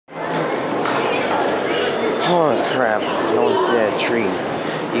Oh crap, no one see that tree.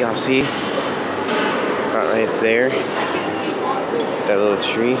 Y'all see? Right there. That little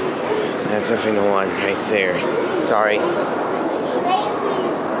tree. That's definitely the one right there. Sorry.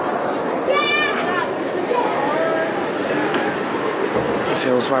 See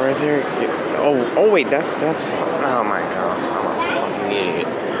that little spot right there? Oh wait, that's oh my god, I'm a fucking idiot.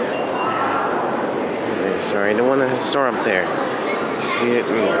 Sorry, the one that has the store up there. You see it?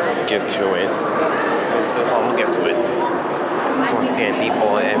 Get to it. We'll get to it. This one damn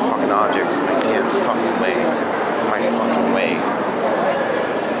people and fucking objects. My damn fucking way. My fucking way.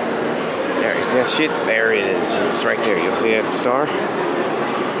 There, you see that shit? There it is. It's right there. You'll see that star?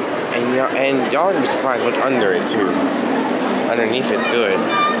 And y'all are gonna be surprised what's under it too. Underneath it's good.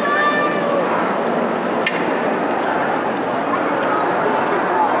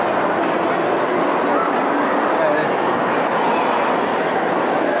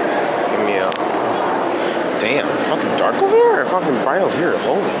 Damn, fucking dark over here or fucking bright over here?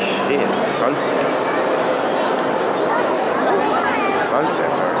 Holy shit, sunset.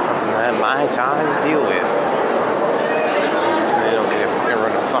 Sunsets are something that my time to deal with. So you don't get to fucking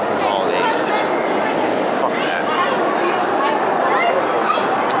run the fucking holidays. Fuck that.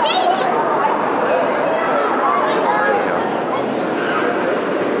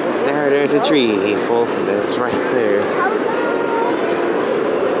 There's a tree, people. That's right there.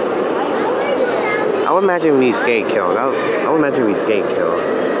 I would imagine we skate killed. I would imagine we skate killed.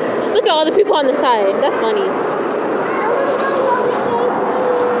 Look at all the people on the side. That's funny.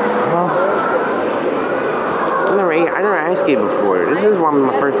 I never ice skated before. This is one of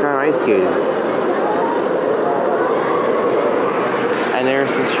my first time ice skating. And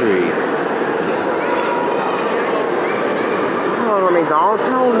there's the tree. Oh, McDonald's?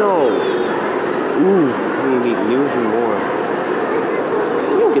 Hell no. Ooh, we need news and more.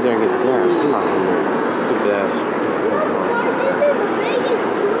 Get there and get snaps. I'm not gonna do this stupid ass.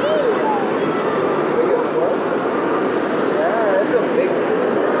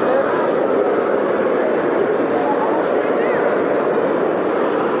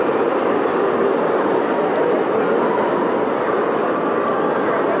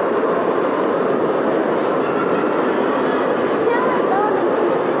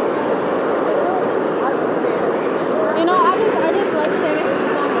 You know, I just like staring.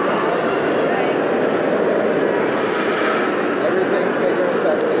 Everything's bigger in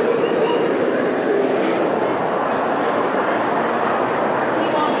Texas.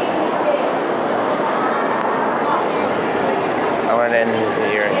 I went in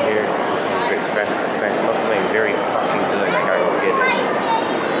here. It's supposed to be very fucking good. I gotta go get it.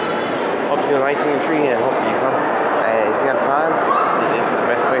 Hope you like the tree and hope you some. If you have time, this is the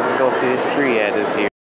best place to go see this tree at this year.